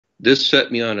this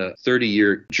set me on a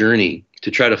 30-year journey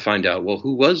to try to find out, well,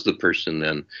 who was the person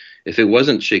then? If it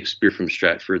wasn't Shakespeare from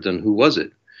Stratford, then who was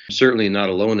it? I'm certainly not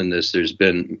alone in this. There's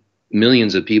been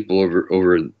millions of people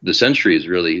over the centuries,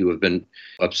 really, who have been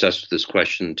obsessed with this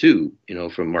question too,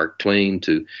 from Mark Twain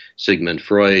to Sigmund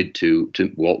Freud to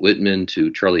Walt Whitman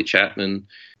to Charlie Chaplin,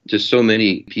 just so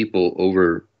many people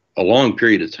over a long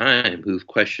period of time who've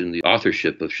questioned the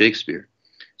authorship of Shakespeare.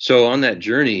 So on that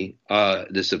journey,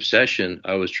 this obsession,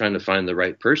 I was trying to find the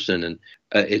right person. And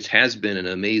it has been an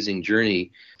amazing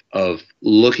journey of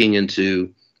looking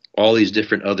into all these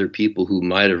different other people who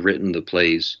might have written the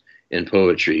plays and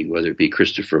poetry, whether it be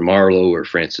Christopher Marlowe or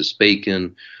Francis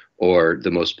Bacon, or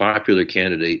the most popular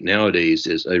candidate nowadays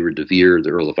is Edward de Vere, the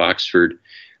Earl of Oxford.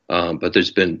 But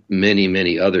there's been many,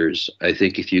 many others. I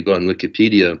think if you go on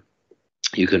Wikipedia,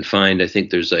 you can find, I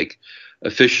think there's like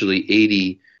officially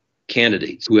 80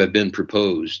 candidates who have been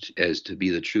proposed as to be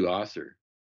the true author.